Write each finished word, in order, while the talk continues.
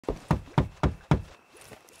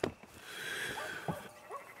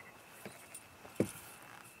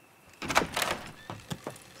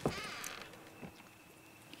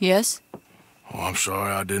Yes? Oh, I'm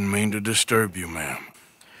sorry, I didn't mean to disturb you, ma'am.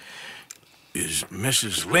 Is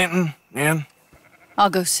Mrs. Linton in? I'll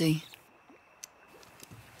go see.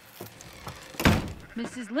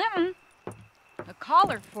 Mrs. Linton, a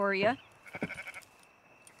caller for you.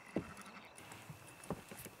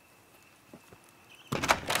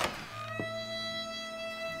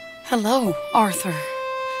 Hello, Arthur.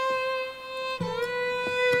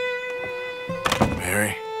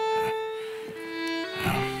 Mary?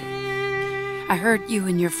 I heard you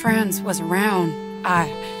and your friends was around.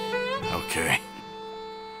 Okay.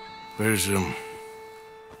 Where's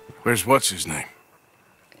what's his name?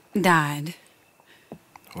 Died.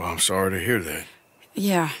 Well, I'm sorry to hear that.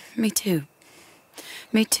 Yeah, me too.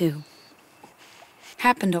 Me too.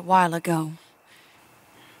 Happened a while ago.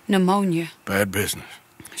 Pneumonia. Bad business.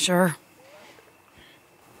 Sure.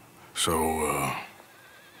 So,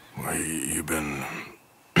 well, you've been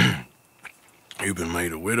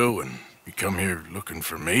made a widow and you come here looking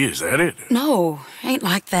for me, is that it? No, ain't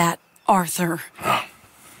like that, Arthur. Oh,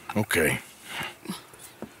 okay.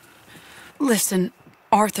 Listen,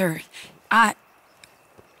 Arthur,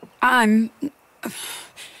 I'm...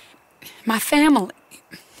 my family.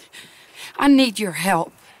 I need your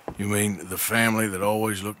help. You mean the family that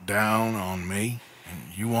always looked down on me?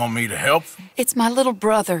 And you want me to help them? It's my little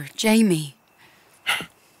brother, Jamie.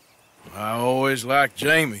 I always liked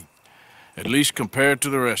Jamie, at least compared to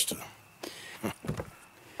the rest of them.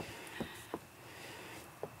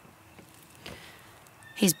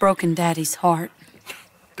 He's broken Daddy's heart.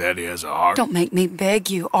 Daddy has a heart. Don't make me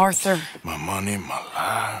beg you, Arthur. My money, my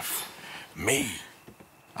life, me.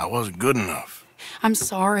 I wasn't good enough. I'm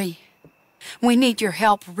sorry. We need your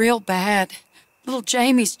help real bad. Little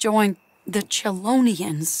Jamie's joined the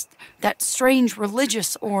Chelonians, that strange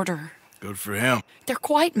religious order. Good for him. They're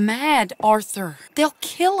quite mad, Arthur. They'll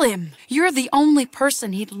kill him. You're the only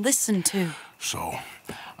person he'd listen to. So,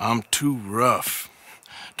 I'm too rough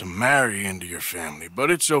to marry into your family,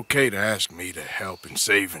 but it's okay to ask me to help in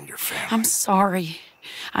saving your family. I'm sorry.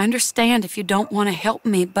 I understand if you don't want to help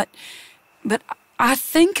me, but I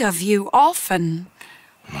think of you often.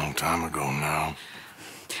 Long time ago now.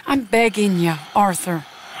 I'm begging you, Arthur.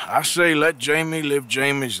 I say let Jamie live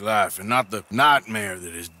Jamie's life and not the nightmare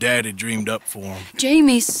that his daddy dreamed up for him.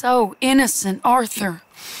 Jamie's so innocent, Arthur.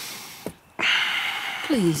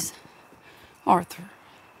 Please, Arthur.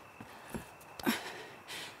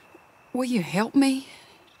 Will you help me?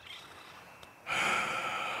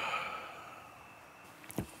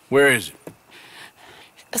 Where is it?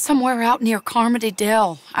 Somewhere out near Carmody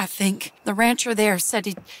Dell, I think. The rancher there said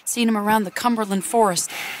he'd seen him around the Cumberland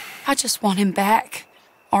forest. I just want him back,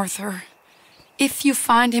 Arthur. If you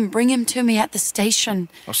find him, bring him to me at the station.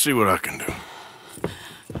 I'll see what I can do.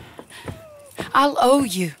 I'll owe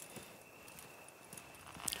you.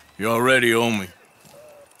 You already owe me.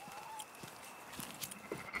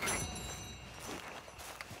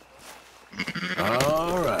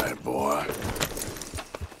 All right, boy.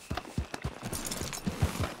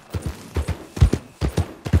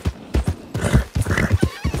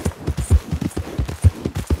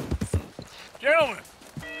 Gentlemen.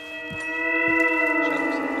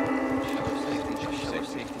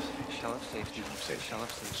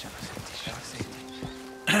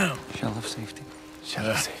 Shell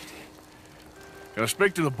of safety. Can I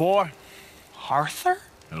speak to the boy? Arthur?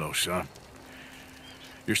 Hello, son.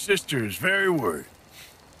 Your sister is very worried.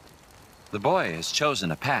 The boy has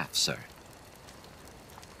chosen a path, sir.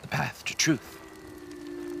 The path to truth.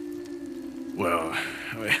 Well,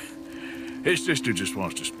 his sister just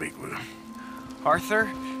wants to speak with him. Arthur?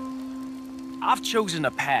 I've chosen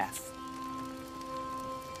a path.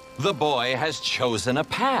 The boy has chosen a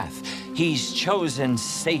path. He's chosen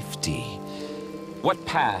safety. What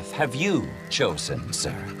path have you chosen,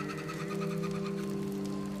 sir?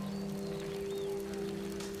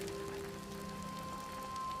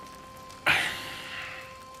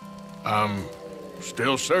 I'm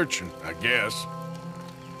still searching, I guess.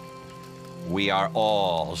 We are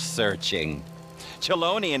all searching.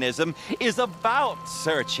 Chelonianism is about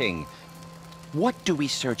searching. What do we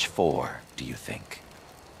search for, do you think?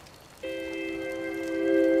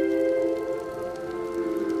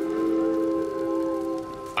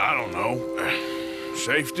 I don't know.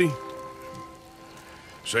 Safety?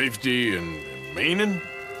 Safety and meaning?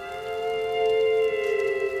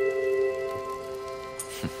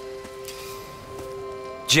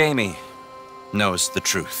 Jamie knows the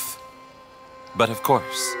truth. But of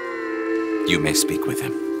course, you may speak with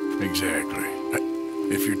him. Exactly.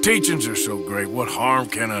 If your teachings are so great, what harm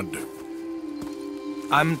can I do?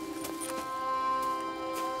 I'm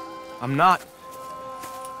not...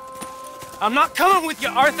 I'm not coming with you,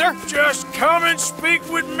 Arthur! Just come and speak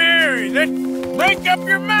with Mary, then make up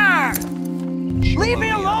your mind! Leave me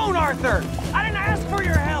alone, Arthur! I didn't ask for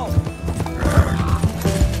your help!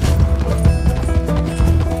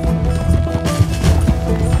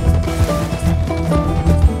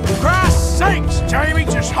 Christ's sakes, Jamie,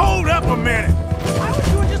 just hold up a minute! I was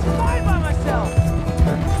doing just fine by myself!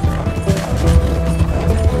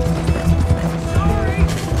 Sorry!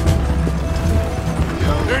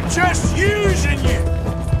 They're just using you!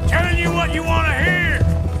 Telling you what you want to hear!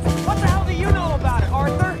 What the hell do you know about it,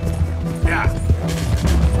 Arthur? Yeah.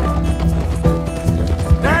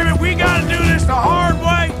 Damn it, we gotta do this the hard way!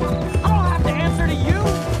 I don't have to answer to you!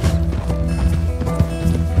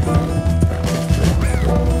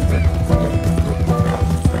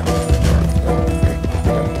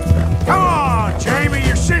 Come on, Jamie,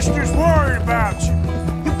 your sister's worried about you.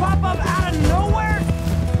 You pop up out of nowhere?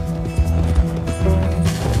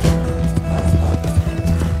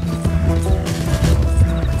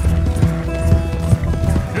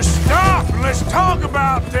 Just stop and let's talk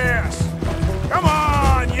about this. Come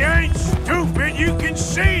on, you ain't stupid. You can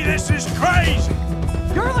see this is crazy.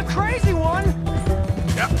 You're the crazy one!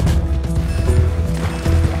 Yep.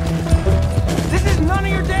 This is none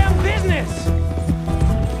of your damn business!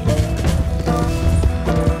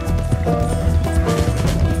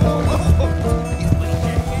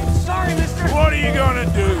 Sorry, mister. What are you gonna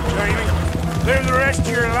do, Jamie? Live the rest of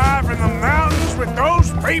your life in the mountains with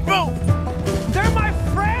those people? They're my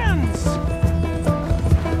friends!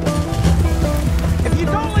 If you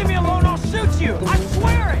don't leave me alone, I'll shoot you! I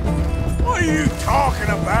swear it! What are you talking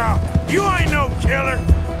about? You ain't no killer.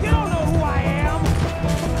 You don't know who I am!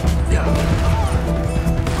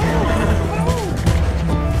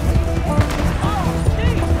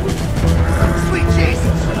 Sweet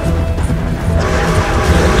Jesus!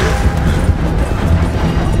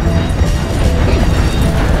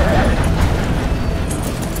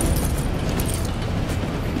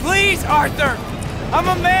 Please, Arthur! I'm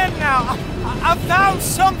a man now! I found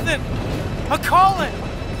something! A calling!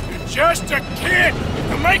 You're just a kid.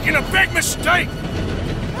 You're making a big mistake.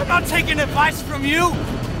 I'm not taking advice from you!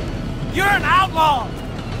 You're an outlaw!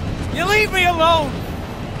 You leave me alone!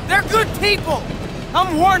 They're good people!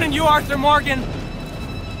 I'm warning you, Arthur Morgan!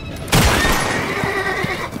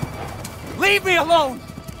 Leave me alone!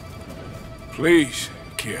 Please,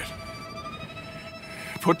 kid.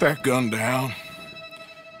 Put that gun down.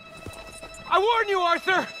 I warn you,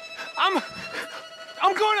 Arthur!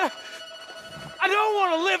 I don't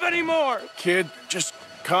want to live anymore! Kid, just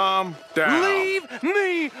calm down. Leave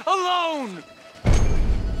me alone!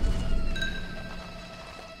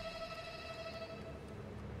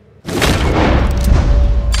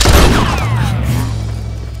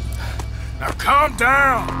 Now calm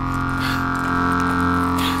down.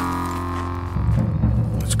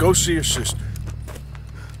 Let's go see your sister.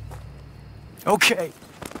 Okay.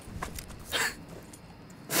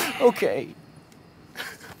 Okay.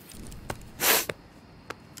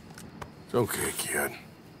 It's okay, kid.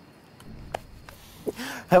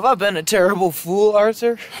 Have I been a terrible fool,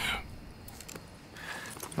 Arthur?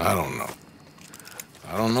 I don't know.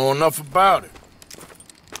 I don't know enough about it.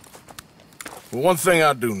 But one thing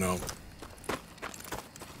I do know.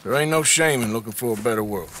 There ain't no shame in looking for a better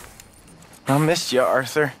world. I missed you,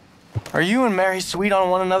 Arthur. Are you and Mary sweet on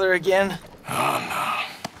one another again? Oh,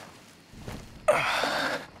 no.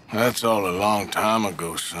 That's all a long time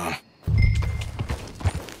ago, son.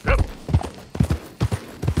 Yep.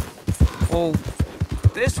 Well,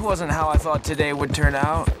 this wasn't how I thought today would turn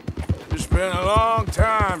out. It's been a long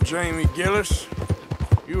time, Jamie Gillis.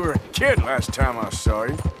 You were a kid last time I saw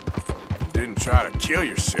you. Didn't try to kill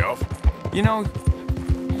yourself. You know,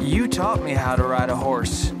 you taught me how to ride a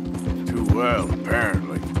horse. Too well,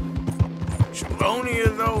 apparently.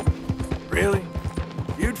 Chelonia, though? Really?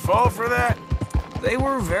 You'd fall for that? They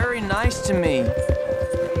were very nice to me.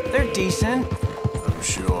 They're decent. I'm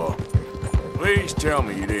sure. Please tell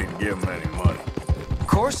me you didn't give them any money. Of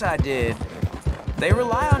course I did. They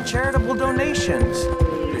rely on charitable donations.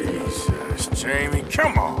 Jesus, Jamie,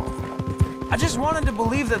 come on. I just wanted to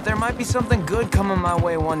believe that there might be something good coming my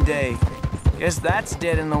way one day. Guess that's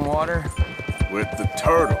dead in the water. With the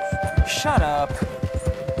turtles. Shut up.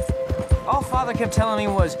 All Father kept telling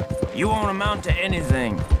me was, you won't amount to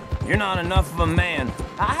anything. You're not enough of a man.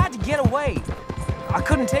 I had to get away. I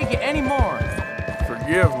couldn't take it anymore.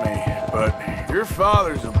 Forgive me, but your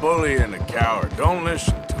father's a bully and a coward. Don't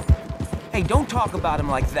listen to him. Hey, don't talk about him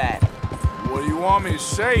like that. What do you want me to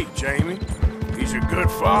say, Jamie? He's a good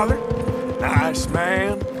father? Nice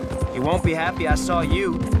man? He won't be happy I saw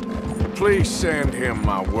you. Please send him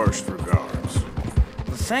my worst regards.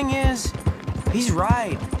 The thing is, He's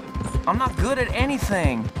right. I'm not good at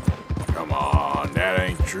anything. Come on, that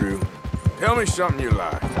ain't true. Tell me something you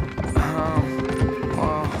like.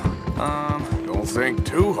 Don't think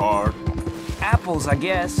too hard. Apples, I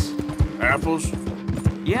guess. Apples?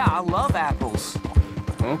 Yeah, I love apples.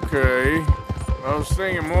 Okay. I was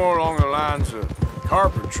thinking more along the lines of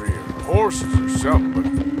carpentry or horses or something,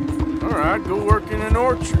 but... All right, go work in an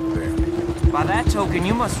orchard then. By that token,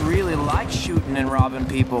 you must really like shooting and robbing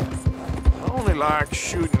people. I only like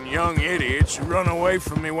shooting young idiots who run away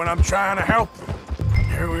from me when I'm trying to help them.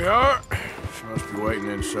 Here we are. She must be waiting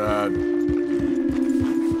inside.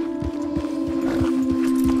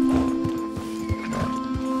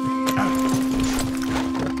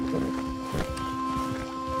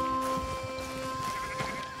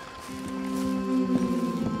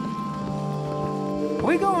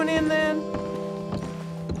 We going in then?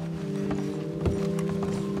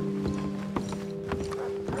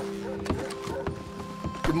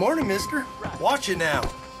 Good morning, mister. Watch it now.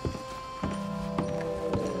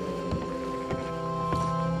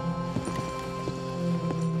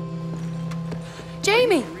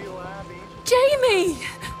 Jamie! Jamie!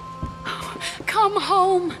 Come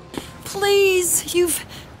home. Please,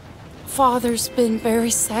 Father's been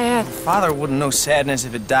very sad. Father wouldn't know sadness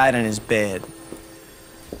if it died in his bed.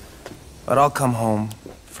 But I'll come home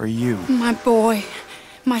for you. My boy.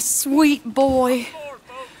 My sweet boy.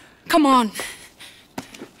 Come on.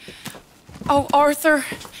 Oh, Arthur.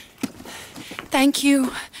 Thank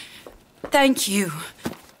you. Thank you.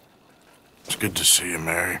 It's good to see you,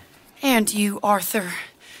 Mary. And you, Arthur.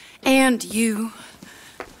 And you.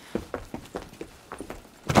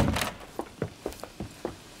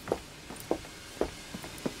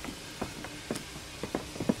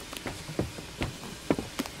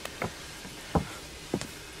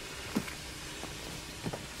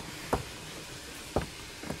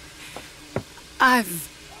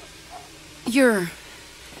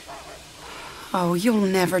 Oh, you'll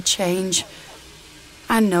never change.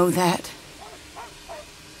 I know that.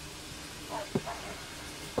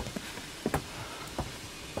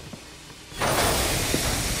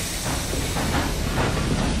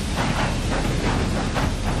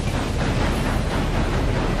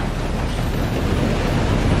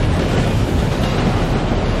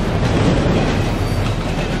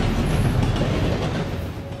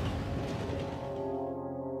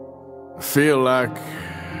 I feel like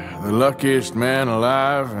the luckiest man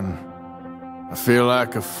alive, and I feel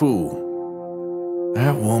like a fool.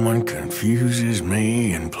 That woman confuses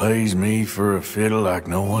me and plays me for a fiddle like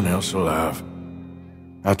no one else alive.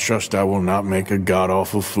 I trust I will not make a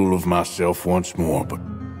god-awful fool of myself once more, but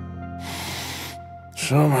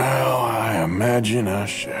somehow I imagine I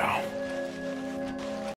shall.